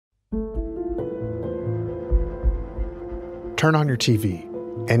Turn on your TV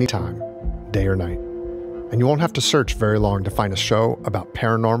anytime, day or night, and you won't have to search very long to find a show about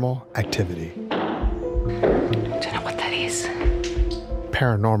paranormal activity. Don't know what that is.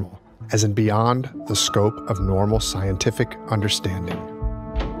 Paranormal, as in beyond the scope of normal scientific understanding.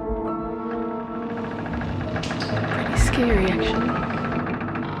 Pretty scary, actually.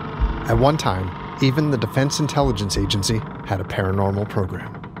 At one time, even the Defense Intelligence Agency had a paranormal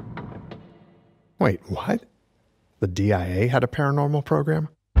program. Wait, what? The DIA had a paranormal program?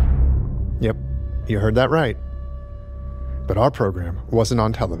 Yep, you heard that right. But our program wasn't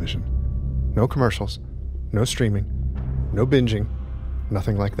on television. No commercials, no streaming, no binging,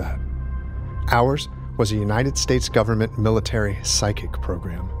 nothing like that. Ours was a United States government military psychic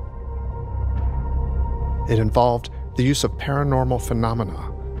program. It involved the use of paranormal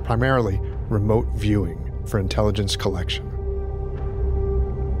phenomena, primarily remote viewing for intelligence collection.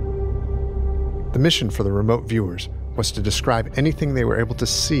 The mission for the remote viewers was to describe anything they were able to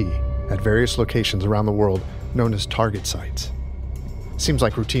see at various locations around the world known as target sites. Seems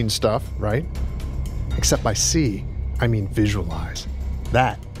like routine stuff, right? Except by see, I mean visualize.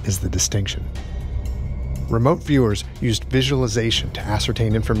 That is the distinction. Remote viewers used visualization to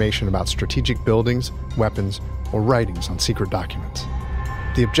ascertain information about strategic buildings, weapons, or writings on secret documents.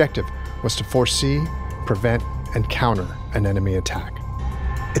 The objective was to foresee, prevent, and counter an enemy attack.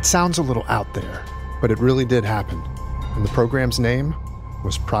 It sounds a little out there, but it really did happen, and the program's name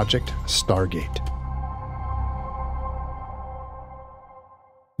was Project Stargate.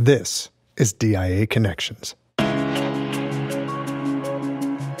 This is DIA Connections.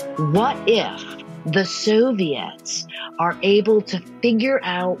 What if the Soviets are able to figure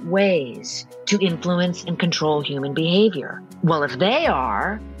out ways to influence and control human behavior? Well, if they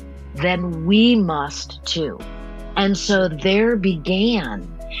are, then we must too. And so there began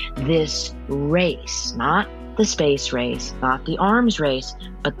this race, not the space race, not the arms race,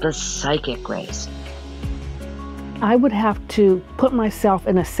 but the psychic race. I would have to put myself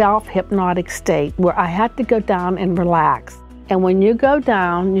in a self-hypnotic state where I had to go down and relax. And when you go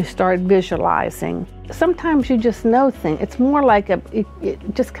down, you start visualizing. Sometimes you just know things. It's more like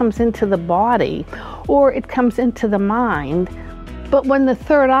it just comes into the body or it comes into the mind. But when the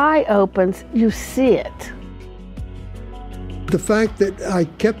third eye opens, you see it. The fact that I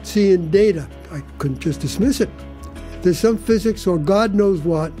kept seeing data, I couldn't just dismiss it. There's some physics or God knows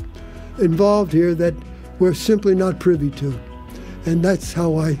what involved here that we're simply not privy to. And that's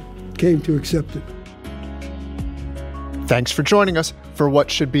how I came to accept it. Thanks for joining us for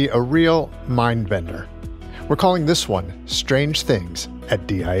what should be a real mindbender. We're calling this one Strange Things at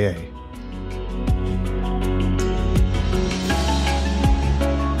DIA.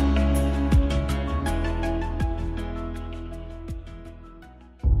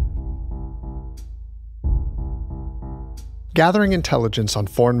 Gathering intelligence on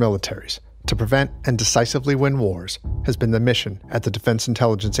foreign militaries to prevent and decisively win wars has been the mission at the Defense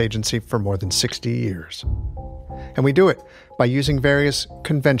Intelligence Agency for more than 60 years. And we do it by using various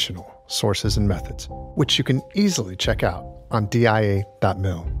conventional sources and methods, which you can easily check out on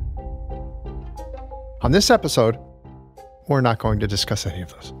dia.mil. On this episode, we're not going to discuss any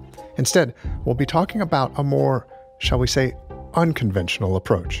of those. Instead, we'll be talking about a more, shall we say, unconventional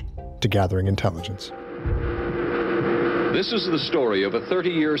approach to gathering intelligence. This is the story of a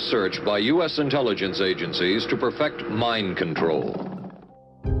 30-year search by U.S. intelligence agencies to perfect mind control.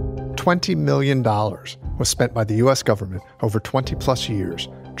 $20 million was spent by the U.S. government over 20-plus years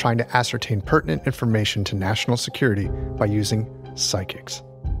trying to ascertain pertinent information to national security by using psychics.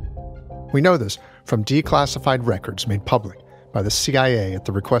 We know this from declassified records made public by the CIA at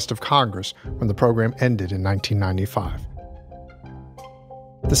the request of Congress when the program ended in 1995.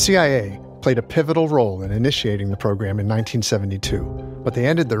 The CIA played a pivotal role in initiating the program in 1972, but they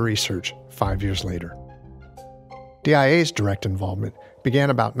ended their research 5 years later. DIA's direct involvement began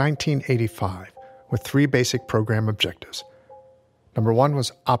about 1985 with three basic program objectives. Number one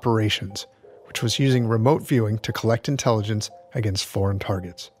was operations, which was using remote viewing to collect intelligence against foreign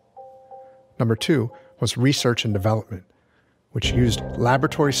targets. Number two was research and development, which used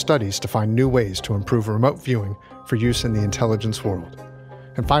laboratory studies to find new ways to improve remote viewing for use in the intelligence world.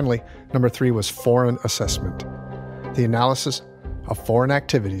 And finally, number three was foreign assessment, the analysis of foreign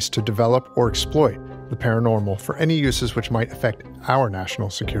activities to develop or exploit the paranormal for any uses which might affect our national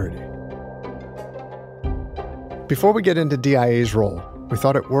security. Before we get into DIA's role, we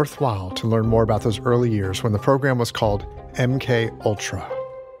thought it worthwhile to learn more about those early years when the program was called MK Ultra.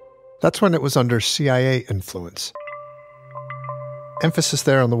 That's when it was under CIA influence. Emphasis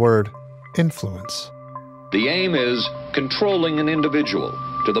there on the word influence. The aim is controlling an individual,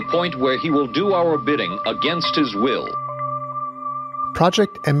 to the point where he will do our bidding against his will.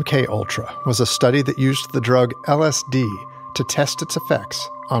 Project MKUltra was a study that used the drug LSD to test its effects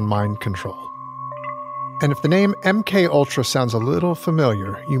on mind control. And if the name MKUltra sounds a little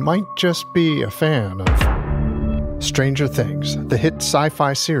familiar, you might just be a fan of Stranger Things, the hit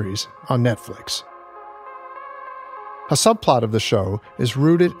sci-fi series on Netflix. A subplot of the show is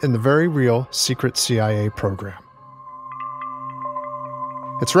rooted in the very real secret CIA program.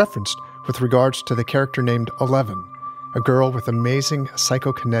 It's referenced with regards to the character named 11, a girl with amazing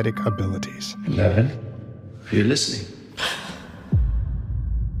psychokinetic abilities. 11? Are you listening?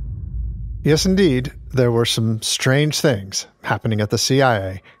 Yes, indeed, there were some strange things happening at the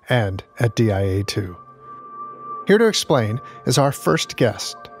CIA and at DIA too. Here to explain is our first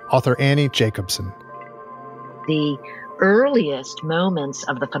guest, author Annie Jacobsen. The earliest moments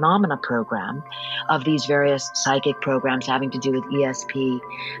of the phenomena program, of these various psychic programs having to do with ESP,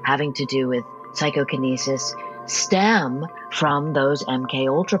 having to do with psychokinesis, stem from those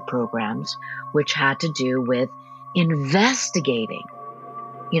MKUltra programs, which had to do with investigating,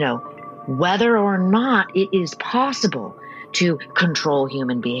 whether or not it is possible to control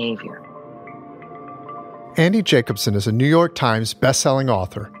human behavior. Annie Jacobsen is a New York Times bestselling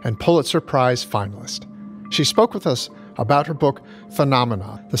author and Pulitzer Prize finalist. She spoke with us about her book,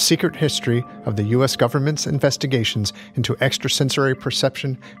 Phenomena, The Secret History of the U.S. Government's Investigations into Extrasensory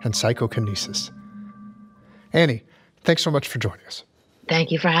Perception and Psychokinesis. Annie, thanks so much for joining us.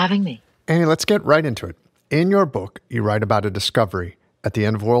 Thank you for having me. Annie, let's get right into it. In your book, you write about a discovery at the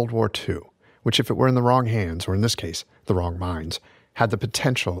end of World War II, which, if it were in the wrong hands, or in this case, the wrong minds, had the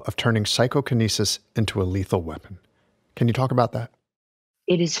potential of turning psychokinesis into a lethal weapon. Can you talk about that?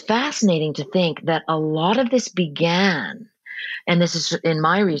 It is fascinating to think that a lot of this began, and this is in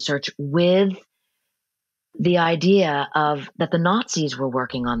my research, with the idea of that the Nazis were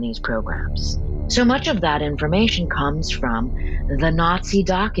working on these programs. So much of that information comes from the Nazi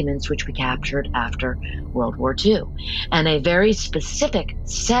documents which we captured after World War II. And a very specific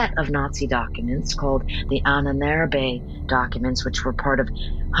set of Nazi documents called the Ahnenerbe documents, which were part of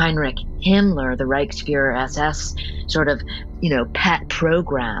Heinrich Himmler, the Reichsfuhrer SS sort of, pet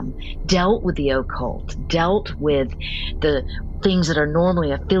program, dealt with the occult, dealt with the things that are normally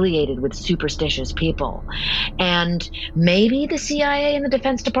affiliated with superstitious people. And maybe the CIA and the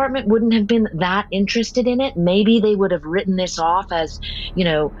Defense Department wouldn't have been that interested in it. Maybe they would have written this off as,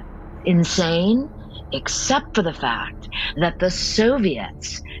 insane, except for the fact that the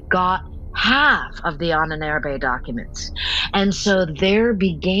Soviets got half of the Ahnenerbe documents. And so there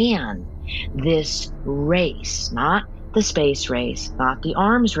began this race, not the space race, not the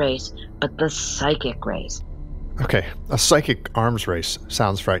arms race, but the psychic race. Okay, a psychic arms race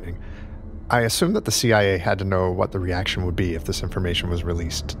sounds frightening. I assume that the CIA had to know what the reaction would be if this information was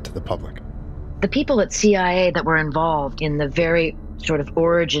released to the public. The people at CIA that were involved in the very sort of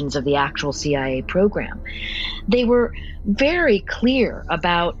origins of the actual CIA program, they were very clear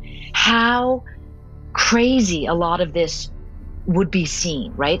about how crazy a lot of this would be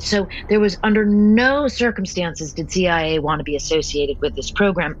seen, right? So there was under no circumstances did CIA want to be associated with this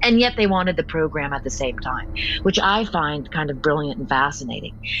program, and yet they wanted the program at the same time, which I find kind of brilliant and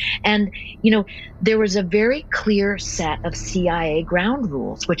fascinating. And, there was a very clear set of CIA ground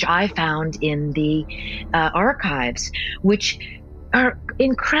rules, which I found in the archives, which are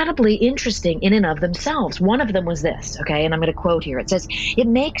incredibly interesting in and of themselves. One of them was this, okay, and I'm going to quote here. It says, "It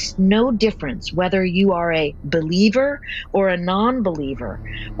makes no difference whether you are a believer or a non-believer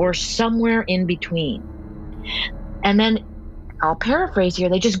or somewhere in between." And then I'll paraphrase here.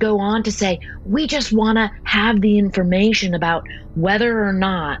 They just go on to say, we just want to have the information about whether or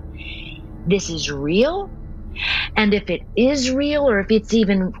not this is real. And if it is real, or if it's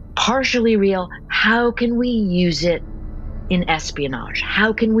even partially real, how can we use it in espionage?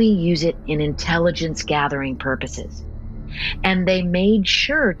 How can we use it in intelligence gathering purposes? And they made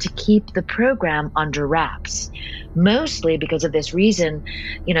sure to keep the program under wraps, mostly because of this reason,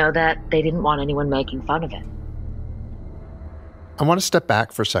 that they didn't want anyone making fun of it. I want to step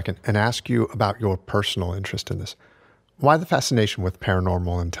back for a second and ask you about your personal interest in this. Why the fascination with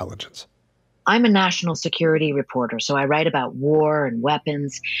paranormal intelligence? I'm a national security reporter, so I write about war and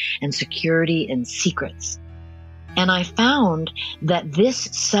weapons and security and secrets. And I found that this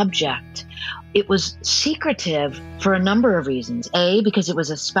subject, it was secretive for a number of reasons. A, because it was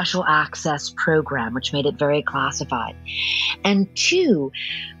a special access program, which made it very classified. And two,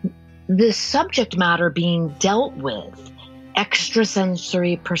 the subject matter being dealt with,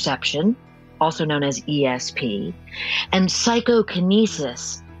 extrasensory perception, also known as ESP, and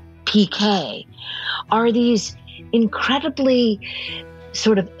psychokinesis, PK, are these incredibly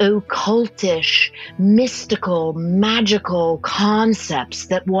sort of occultish, mystical, magical concepts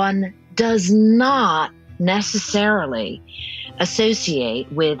that one does not necessarily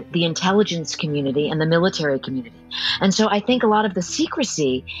associate with the intelligence community and the military community. And so I think a lot of the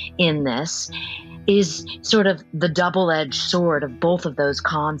secrecy in this is sort of the double-edged sword of both of those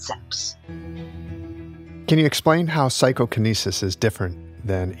concepts. Can you explain how psychokinesis is different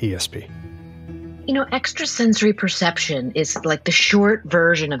than ESP? Extrasensory perception is like the short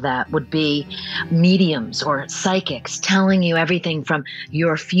version of that would be mediums or psychics telling you everything from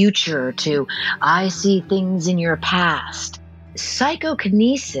your future to I see things in your past.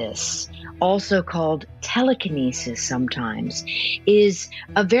 Psychokinesis, also called telekinesis sometimes, is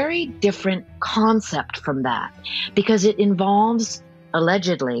a very different concept from that because it involves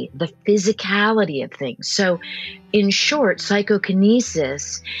allegedly the physicality of things. So in short,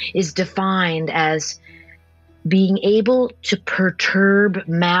 psychokinesis is defined as being able to perturb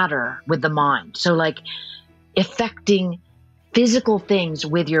matter with the mind. So like affecting physical things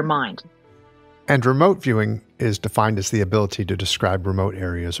with your mind. And remote viewing is defined as the ability to describe remote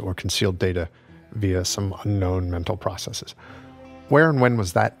areas or concealed data via some unknown mental processes. Where and when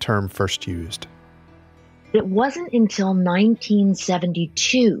was that term first used? It wasn't until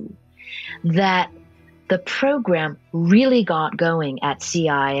 1972 that the program really got going at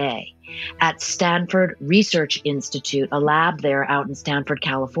CIA, at Stanford Research Institute, a lab there out in Stanford,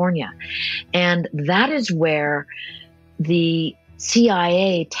 California. And that is where the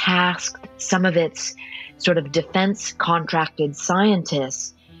CIA tasked some of its sort of defense contracted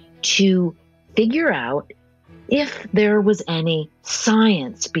scientists to figure out if there was any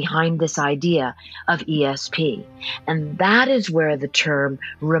science behind this idea of ESP. And that is where the term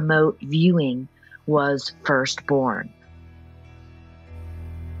remote viewing was first born.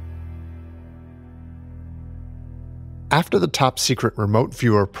 After the top secret remote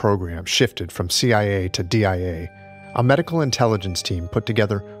viewer program shifted from CIA to DIA, a medical intelligence team put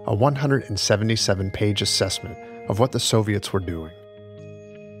together a 177-page assessment of what the Soviets were doing.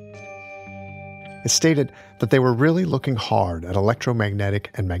 It stated that they were really looking hard at electromagnetic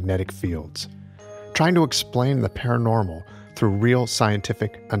and magnetic fields, trying to explain the paranormal through real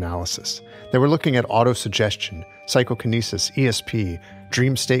scientific analysis. They were looking at autosuggestion, psychokinesis, ESP,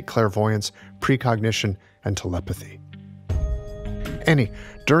 dream state clairvoyance, precognition, and telepathy. Annie,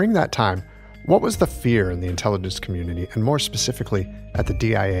 during that time, what was the fear in the intelligence community, and more specifically at the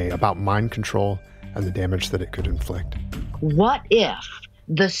DIA, about mind control and the damage that it could inflict? What if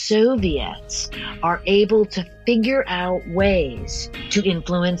the Soviets are able to figure out ways to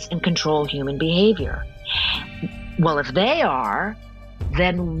influence and control human behavior? Well, if they are,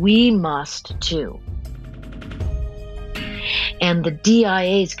 then we must too. And the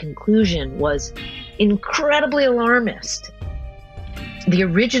DIA's conclusion was incredibly alarmist. The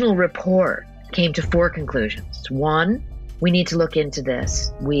original report came to 4 conclusions. 1, we need to look into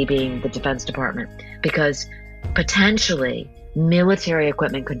this, we being the Defense Department, because potentially military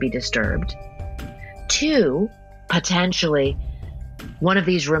equipment could be disturbed. 2, potentially one of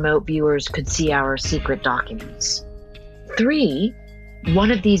these remote viewers could see our secret documents. 3,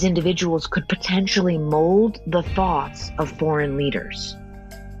 one of these individuals could potentially mold the thoughts of foreign leaders.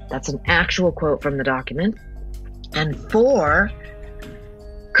 That's an actual quote from the document. And 4,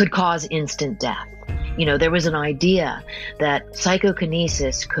 could cause instant death. There was an idea that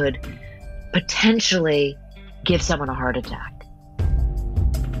psychokinesis could potentially give someone a heart attack.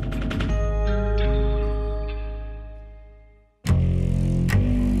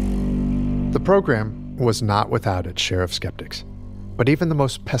 The program was not without its share of skeptics, but even the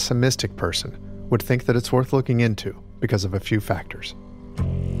most pessimistic person would think that it's worth looking into because of a few factors.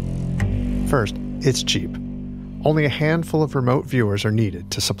 First, it's cheap. Only a handful of remote viewers are needed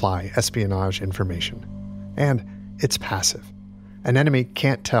to supply espionage information. And it's passive. An enemy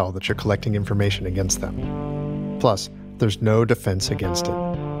can't tell that you're collecting information against them. Plus, there's no defense against it.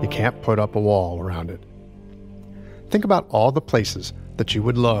 You can't put up a wall around it. Think about all the places that you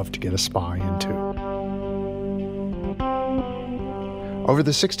would love to get a spy into. Over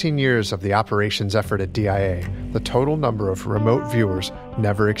the 16 years of the operations effort at DIA, the total number of remote viewers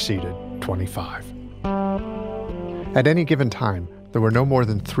never exceeded 25. At any given time, there were no more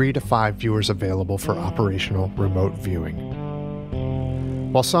than 3 to 5 viewers available for operational remote viewing.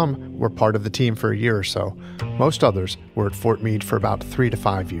 While some were part of the team for a year or so, most others were at Fort Meade for about 3 to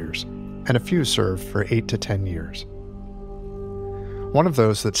 5 years, and a few served for 8 to 10 years. One of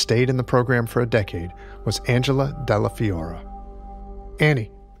those that stayed in the program for a decade was Angela Dellafiora. Annie,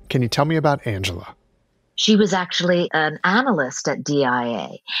 can you tell me about Angela? She was actually an analyst at DIA,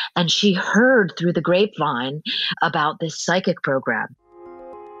 and she heard through the grapevine about this psychic program.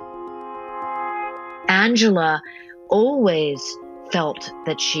 Angela always felt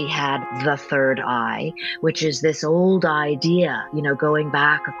that she had the third eye, which is this old idea, going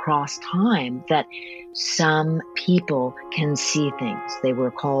back across time, that some people can see things. They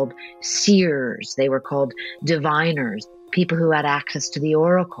were called seers. They were called diviners, people who had access to the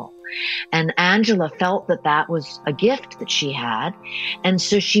oracle. And Angela felt that that was a gift that she had. And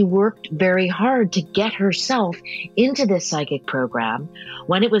so she worked very hard to get herself into this psychic program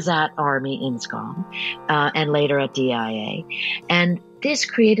when it was at Army INSCOM and later at DIA. And this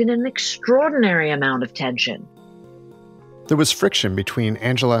created an extraordinary amount of tension. There was friction between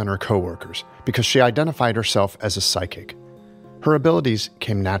Angela and her coworkers because she identified herself as a psychic. Her abilities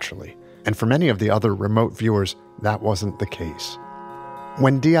came naturally, and for many of the other remote viewers, that wasn't the case.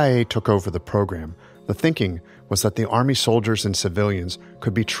 When DIA took over the program, the thinking was that the Army soldiers and civilians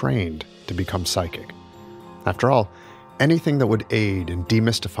could be trained to become psychic. After all, anything that would aid in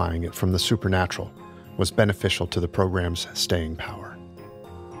demystifying it from the supernatural was beneficial to the program's staying power.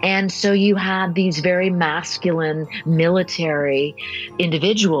 And so you had these very masculine military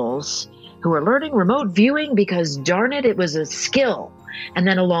individuals who were learning remote viewing because, darn it, it was a skill. And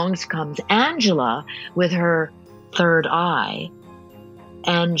then along comes Angela with her third eye,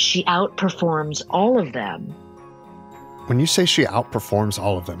 and she outperforms all of them. When you say she outperforms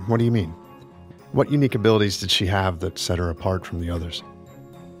all of them, what do you mean? What unique abilities did she have that set her apart from the others?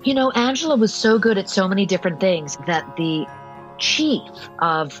 Angela was so good at so many different things that the chief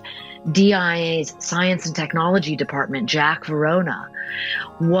of DIA's Science and Technology Department, Jack Verona,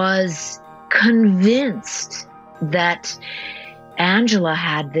 was convinced that Angela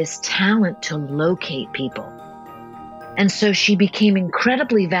had this talent to locate people. And so she became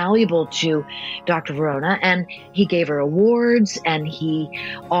incredibly valuable to Dr. Verona, and he gave her awards, and he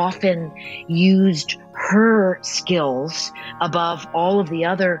often used her skills above all of the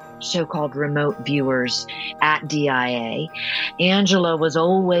other so-called remote viewers at DIA. Angela was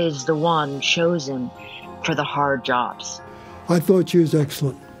always the one chosen for the hard jobs. I thought she was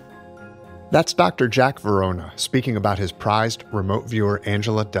excellent. That's Dr. Jack Verona speaking about his prized remote viewer,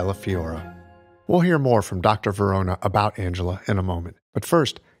 Angela Dellafiora. We'll hear more from Dr. Verona about Angela in a moment. But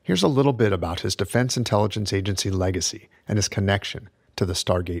first, here's a little bit about his Defense Intelligence Agency legacy and his connection to the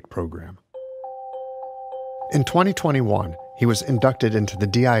Stargate program. In 2021, he was inducted into the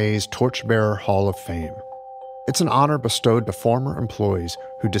DIA's Torchbearer Hall of Fame. It's an honor bestowed to former employees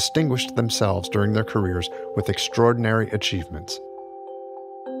who distinguished themselves during their careers with extraordinary achievements.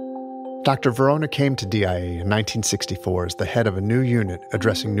 Dr. Verona came to DIA in 1964 as the head of a new unit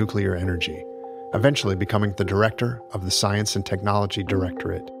addressing nuclear energy, eventually becoming the director of the Science and Technology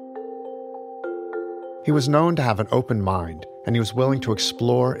Directorate. He was known to have an open mind, and he was willing to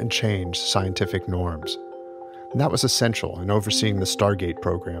explore and change scientific norms. And that was essential in overseeing the Stargate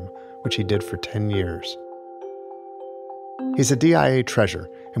program, which he did for 10 years. He's a DIA treasure,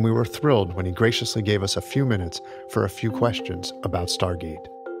 and we were thrilled when he graciously gave us a few minutes for a few questions about Stargate.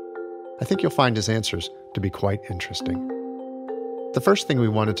 I think you'll find his answers to be quite interesting. The first thing we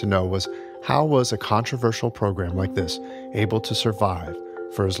wanted to know was, how was a controversial program like this able to survive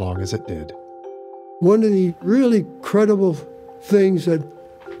for as long as it did? One of the really credible things that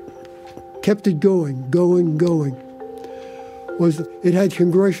kept it going, was it had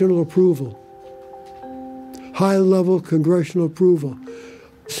congressional approval. High-level congressional approval.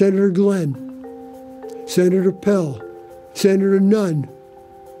 Senator Glenn, Senator Pell, Senator Nunn.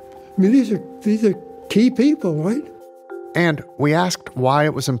 I mean, these are key people, right? And we asked why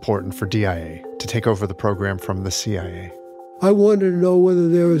it was important for DIA to take over the program from the CIA. I wanted to know whether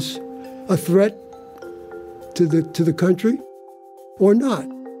there was a threat to the country or not.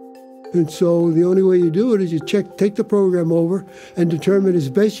 And so the only way you do it is you take the program over and determine as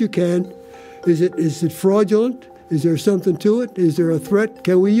best you can, is it fraudulent? Is there something to it? Is there a threat?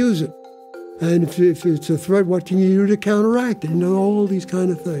 Can we use it? And if it's a threat, what can you do to counteract it? All these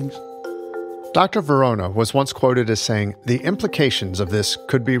kind of things. Dr. Verona was once quoted as saying, "The implications of this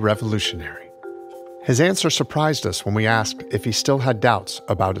could be revolutionary." His answer surprised us when we asked if he still had doubts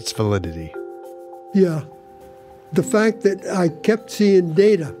about its validity. Yeah. The fact that I kept seeing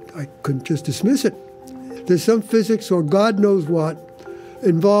data, I couldn't just dismiss it. There's some physics or God knows what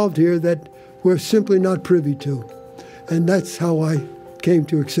involved here that we're simply not privy to. And that's how I came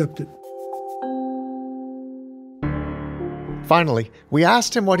to accept it. Finally, we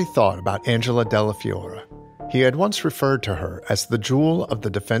asked him what he thought about Angela Dellafiora. He had once referred to her as the jewel of the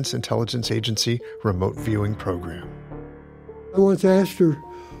Defense Intelligence Agency remote viewing program. I once asked her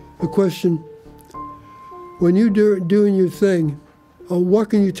the question, when you're doing your thing, what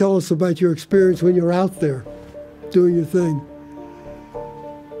can you tell us about your experience when you're out there doing your thing?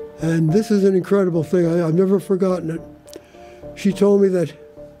 And this is an incredible thing. I've never forgotten it. She told me that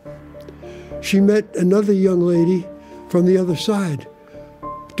she met another young lady from the other side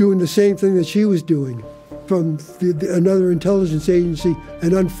doing the same thing that she was doing from another intelligence agency,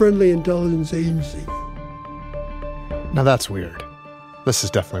 an unfriendly intelligence agency. Now that's weird. This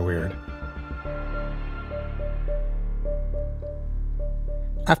is definitely weird.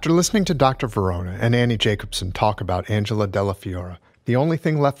 After listening to Dr. Verona and Annie Jacobsen talk about Angela Dellafiora, the only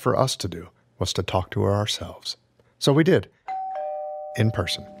thing left for us to do was to talk to her ourselves. So we did. In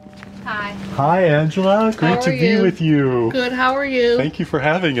person. Hi. Hi, Angela. Great to be with you. Good. How are you? Thank you for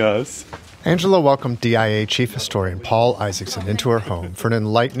having us. Angela welcomed DIA Chief Historian Paul Isaacson into her home for an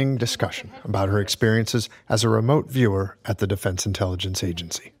enlightening discussion about her experiences as a remote viewer at the Defense Intelligence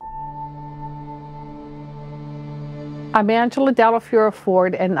Agency. I'm Angela Dellafiora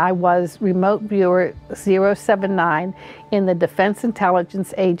Ford, and I was remote viewer 079 in the Defense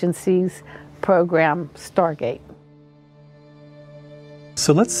Intelligence Agency's program, Stargate.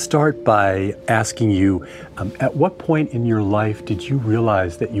 So let's start by asking you, at what point in your life did you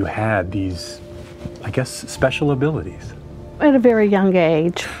realize that you had these, I guess, special abilities? At a very young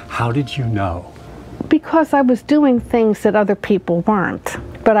age. How did you know? Because I was doing things that other people weren't.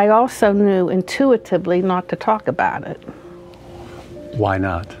 But I also knew intuitively not to talk about it. Why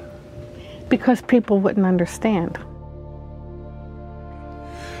not? Because people wouldn't understand.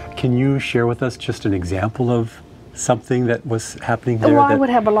 Can you share with us just an example of something that was happening there? Well, I would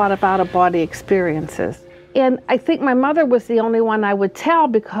have a lot of out-of-body experiences. And I think my mother was the only one I would tell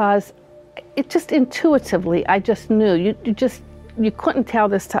because it just intuitively, I just knew. You couldn't tell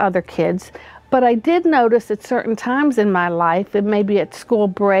this to other kids. But I did notice at certain times in my life, and maybe at school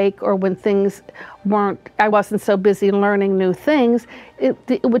break or when things I wasn't so busy learning new things,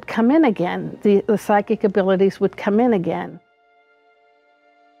 it would come in again. The psychic abilities would come in again.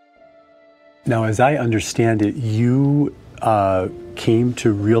 Now, as I understand it, you came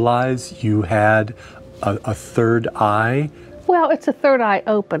to realize you had a third eye? Well, it's a third eye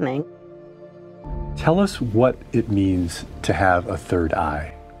opening. Tell us what it means to have a third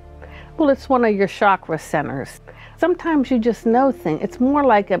eye. Well, it's one of your chakra centers. Sometimes you just know things. It's more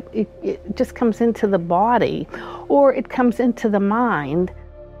like it just comes into the body or it comes into the mind.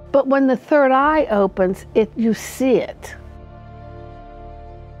 But when the third eye opens, you see it.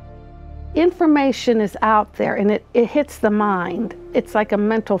 Information is out there and it hits the mind. It's like a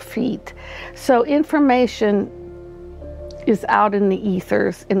mental feat. So information is out in the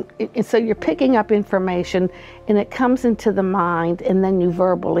ethers, and so you're picking up information and it comes into the mind, and then you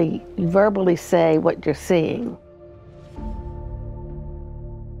verbally say what you're seeing.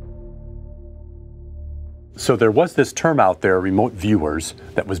 So there was this term out there, remote viewers,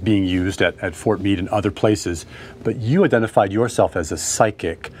 that was being used at Fort Meade and other places, but you identified yourself as a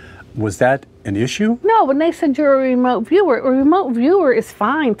psychic. Was that an issue? No, when they said you're a remote viewer is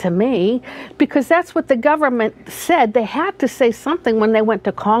fine to me because that's what the government said. They had to say something when they went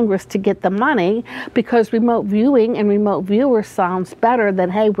to Congress to get the money because remote viewing and remote viewer sounds better than,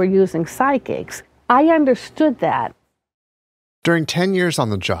 hey, we're using psychics. I understood that. During 10 years on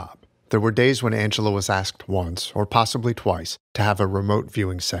the job, there were days when Angela was asked once or possibly twice to have a remote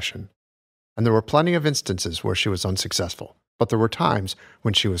viewing session. And there were plenty of instances where she was unsuccessful. But there were times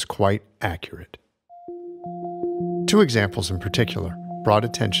when she was quite accurate. Two examples in particular brought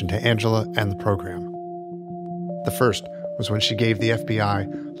attention to Angela and the program. The first was when she gave the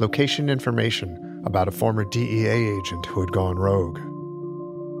FBI location information about a former DEA agent who had gone rogue.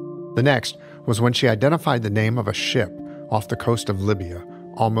 The next was when she identified the name of a ship off the coast of Libya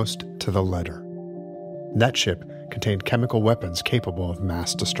almost to the letter. That ship contained chemical weapons capable of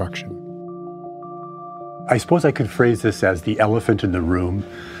mass destruction. I suppose I could phrase this as the elephant in the room.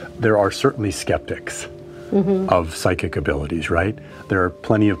 There are certainly skeptics of psychic abilities, right? There are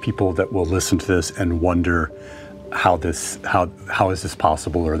plenty of people that will listen to this and wonder how is this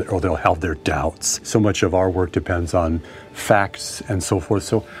possible, or they'll have their doubts. So much of our work depends on facts and so forth.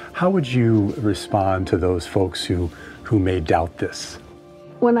 So how would you respond to those folks who may doubt this?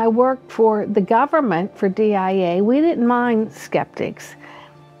 When I worked for the government, for DIA, we didn't mind skeptics.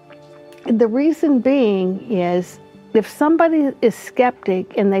 The reason being is if somebody is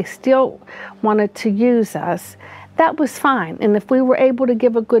skeptic and they still wanted to use us, that was fine. And if we were able to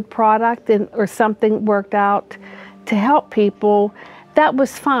give a good product or something worked out to help people, that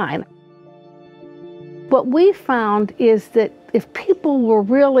was fine. What we found is that if people were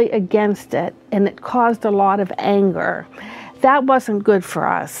really against it and it caused a lot of anger, that wasn't good for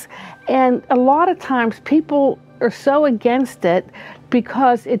us. And a lot of times people are so against it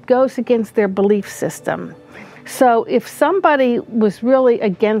because it goes against their belief system. So if somebody was really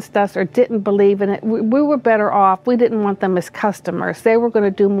against us or didn't believe in it, we were better off. We didn't want them as customers. They were going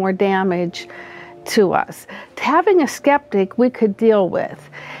to do more damage to us. Having a skeptic we could deal with.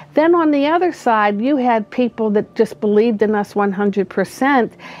 Then on the other side, you had people that just believed in us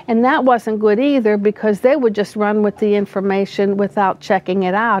 100%, and that wasn't good either, because they would just run with the information without checking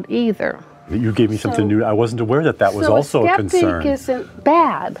it out either. You gave me something new. I wasn't aware that was also a concern. A skeptic isn't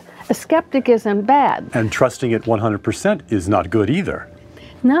bad. A skeptic isn't bad. And trusting it 100% is not good either.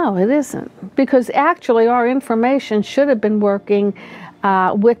 No, it isn't. Because actually our information should have been working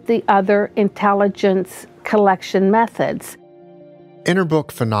with the other intelligence collection methods. In her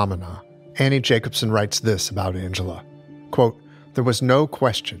book, Phenomena, Annie Jacobsen writes this about Angela. Quote, "There was no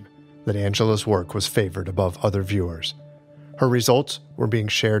question that Angela's work was favored above other viewers. Her results were being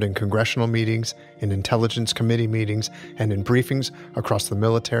shared in congressional meetings, in intelligence committee meetings, and in briefings across the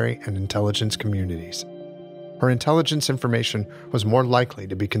military and intelligence communities. Her intelligence information was more likely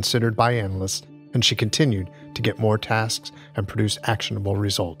to be considered by analysts, and she continued to get more tasks and produce actionable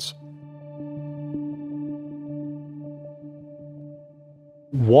results."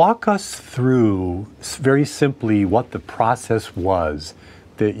 Walk us through, very simply, what the process was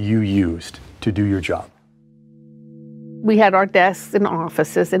that you used to do your job. We had our desks and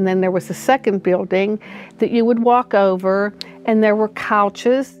offices, and then there was a second building that you would walk over, and there were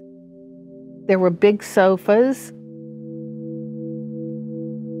couches, there were big sofas,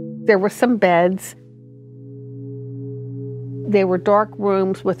 there were some beds, there were dark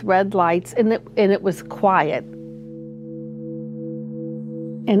rooms with red lights, and it was quiet.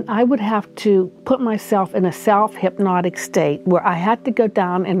 And I would have to put myself in a self-hypnotic state where I had to go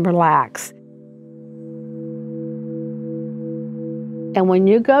down and relax. And when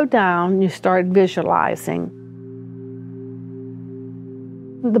you go down, you start visualizing.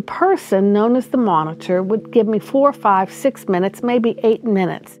 The person, known as the monitor, would give me 4, 5, 6 minutes, maybe 8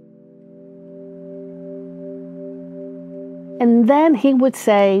 minutes. And then he would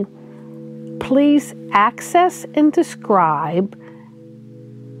say, "Please access and describe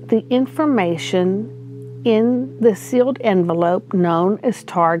the information in the sealed envelope known as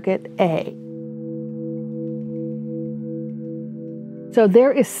Target A." So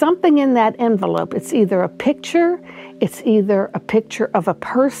there is something in that envelope. It's either a picture, it's either a picture of a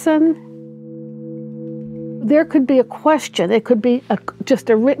person. There could be a question. It could be just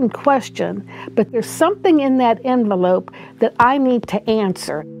a written question, but there's something in that envelope that I need to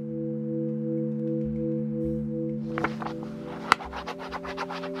answer.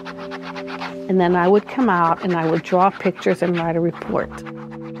 And then I would come out and I would draw pictures and write a report.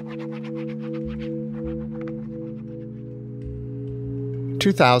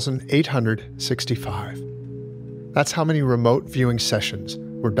 $2,865. That's how many remote viewing sessions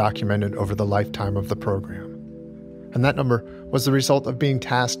were documented over the lifetime of the program. And that number was the result of being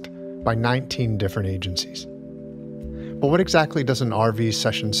tasked by 19 different agencies. But what exactly does an RV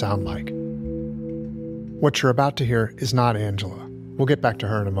session sound like? What you're about to hear is not Angela. We'll get back to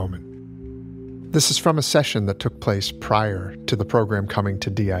her in a moment. This is from a session that took place prior to the program coming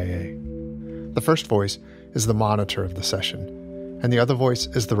to DIA. The first voice is the monitor of the session, and the other voice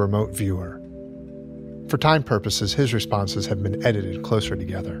is the remote viewer. For time purposes, his responses have been edited closer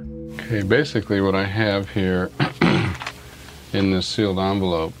together. Okay, basically what I have here in this sealed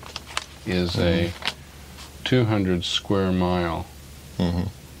envelope is a 200 square mile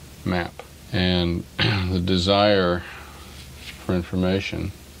map. And the desire for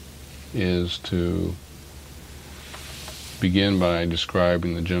information is to begin by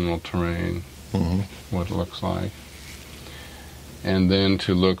describing the general terrain, what it looks like, and then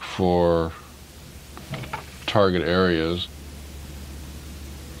to look for target areas.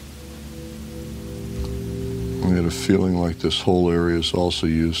 I had a feeling like this whole area is also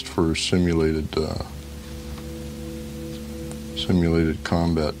used for simulated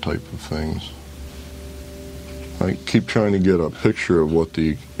combat type of things. I keep trying to get a picture of what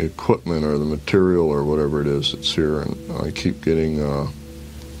the equipment or the material or whatever it is that's here, and I keep getting,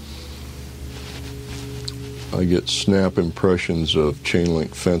 I get snap impressions of chain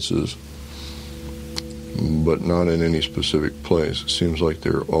link fences, but not in any specific place. It seems like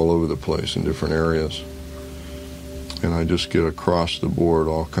they're all over the place in different areas. And I just get across the board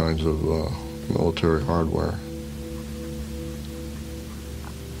all kinds of military hardware.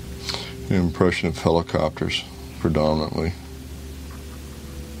 An impression of helicopters, predominantly.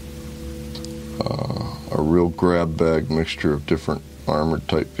 A real grab bag mixture of different armored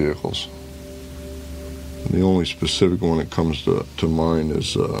type vehicles. And the only specific one that comes to mind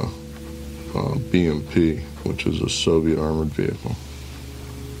is BMP, which is a Soviet armored vehicle.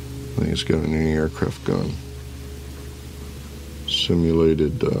 I think it's got an anti-aircraft gun.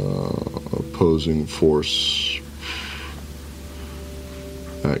 simulated opposing force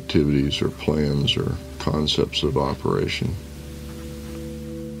activities or plans or concepts of operation.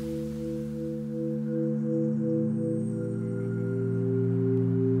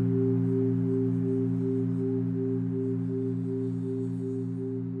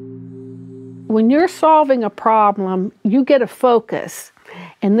 When you're solving a problem, you get a focus,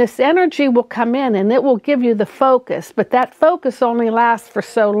 and this energy will come in and it will give you the focus, but that focus only lasts for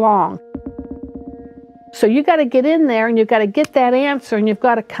so long. So you got to get in there and you've got to get that answer and you've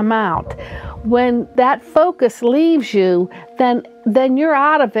got to come out. When that focus leaves you, then you're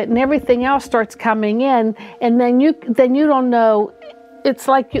out of it and everything else starts coming in, and then you don't know. It's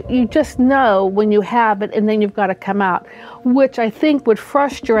like you just know when you have it, and then you've got to come out, which I think would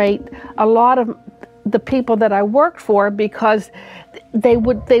frustrate a lot of the people that I worked for, because they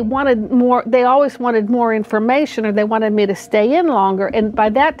wanted more. They always wanted more information, or they wanted me to stay in longer, and by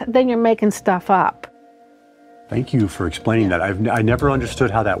that, then you're making stuff up. Thank you for explaining that. I never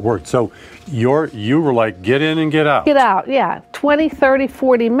understood how that worked. So you were like, get in and get out. Get out, yeah. 20, 30,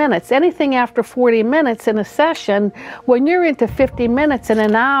 40 minutes. Anything after 40 minutes in a session, when you're into 50 minutes in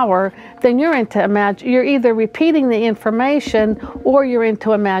an hour, then you're into you're either repeating the information or you're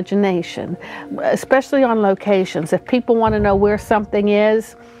into imagination, especially on locations. If people want to know where something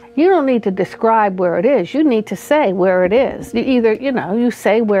is, you don't need to describe where it is. You need to say where it is. You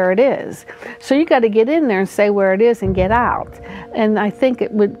say where it is. So you got to get in there and say where it is and get out. And I think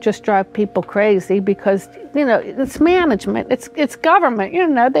it would just drive people crazy because, it's management, it's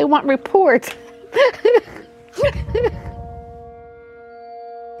government, they want reports.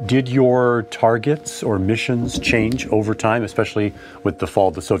 Did your targets or missions change over time, especially with the fall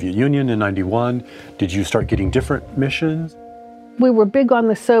of the Soviet Union in '91? Did you start getting different missions? We were big on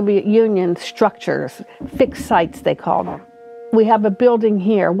the Soviet Union structures, fixed sites they called them. We have a building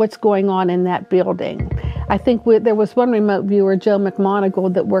here. What's going on in that building? I think there was one remote viewer, Joe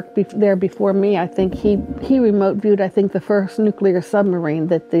McMonagle, that worked there before me. I think he remote viewed, the first nuclear submarine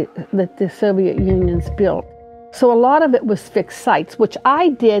that the Soviet Union's built. So a lot of it was fixed sites, which I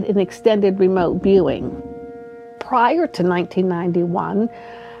did in extended remote viewing. Prior to 1991,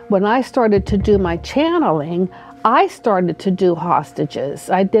 when I started to do my channeling, I started to do hostages.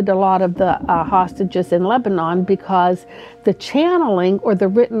 I did a lot of the hostages in Lebanon because the channeling or the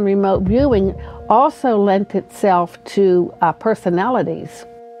written remote viewing also lent itself to personalities.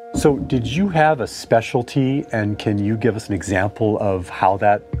 So did you have a specialty, and can you give us an example of how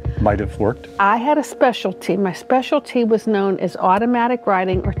that might have worked? I had a specialty. My specialty was known as automatic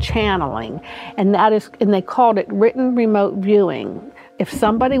writing or channeling, and they called it written remote viewing. If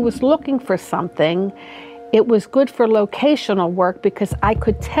somebody was looking for something, it was good for locational work because I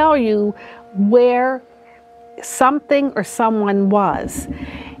could tell you where something or someone was.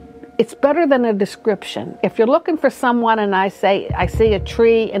 It's better than a description. If you're looking for someone and I say, I see a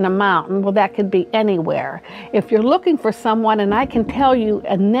tree in a mountain, well, that could be anywhere. If you're looking for someone and I can tell you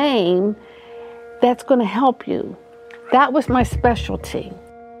a name, that's going to help you. That was my specialty.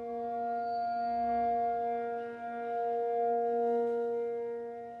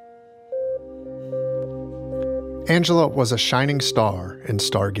 Angela was a shining star in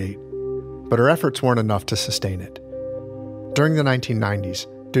Stargate, but her efforts weren't enough to sustain it. During the 1990s,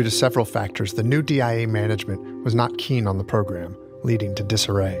 due to several factors, the new DIA management was not keen on the program, leading to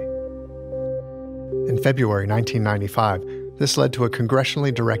disarray. In February 1995, this led to a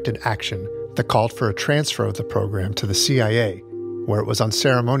congressionally directed action that called for a transfer of the program to the CIA, where it was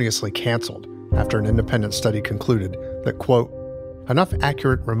unceremoniously canceled after an independent study concluded that, quote, enough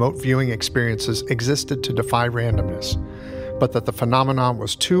accurate remote viewing experiences existed to defy randomness, but that the phenomenon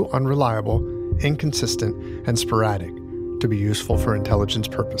was too unreliable, inconsistent, and sporadic to be useful for intelligence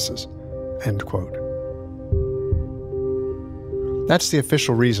purposes, end quote. That's the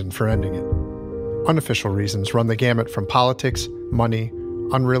official reason for ending it. Unofficial reasons run the gamut from politics, money,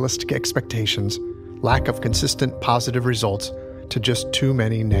 unrealistic expectations, lack of consistent positive results, to just too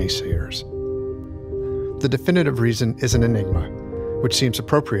many naysayers. The definitive reason is an enigma, which seems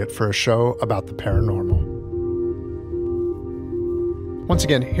appropriate for a show about the paranormal. Once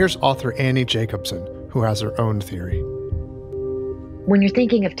again, here's author Annie Jacobsen, who has her own theory. When you're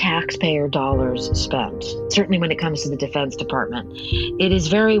thinking of taxpayer dollars spent, certainly when it comes to the Defense Department, it is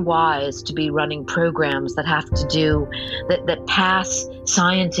very wise to be running programs that have to do, that pass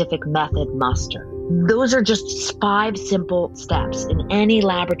scientific method muster. Those are just 5 simple steps in any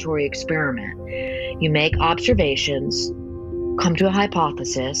laboratory experiment. You make observations, come to a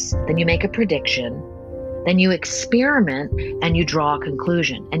hypothesis, then you make a prediction, Then you experiment and you draw a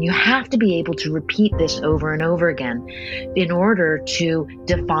conclusion. And you have to be able to repeat this over and over again in order to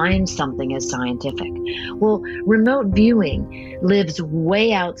define something as scientific. Well, remote viewing lives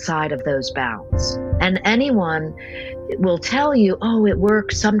way outside of those bounds. And anyone will tell you, oh, it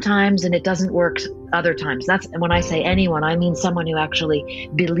works sometimes and it doesn't work other times. That's when I say anyone, I mean someone who actually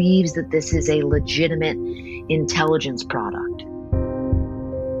believes that this is a legitimate intelligence product.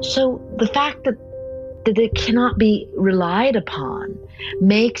 So the fact that it cannot be relied upon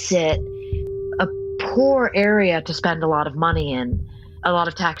makes it a poor area to spend a lot of money in, a lot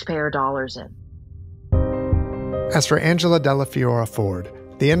of taxpayer dollars in. As for Angela Dellafiora Ford,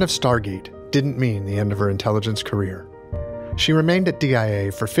 the end of Stargate didn't mean the end of her intelligence career. She remained at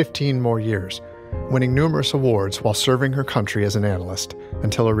DIA for 15 more years, winning numerous awards while serving her country as an analyst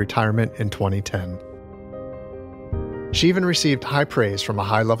until her retirement in 2010. She even received high praise from a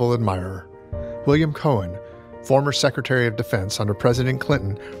high-level admirer. William Cohen, former Secretary of Defense under President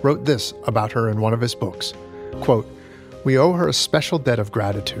Clinton, wrote this about her in one of his books, quote, "We owe her a special debt of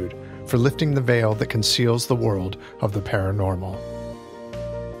gratitude for lifting the veil that conceals the world of the paranormal."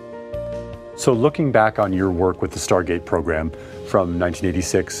 So looking back on your work with the Stargate program from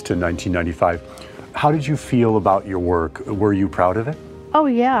 1986 to 1995, how did you feel about your work? Were you proud of it? Oh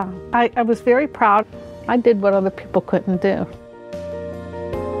yeah, I was very proud. I did what other people couldn't do.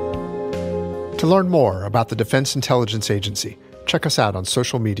 To learn more about the Defense Intelligence Agency, check us out on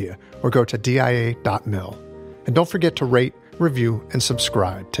social media or go to dia.mil. And don't forget to rate, review, and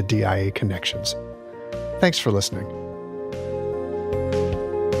subscribe to DIA Connections. Thanks for listening.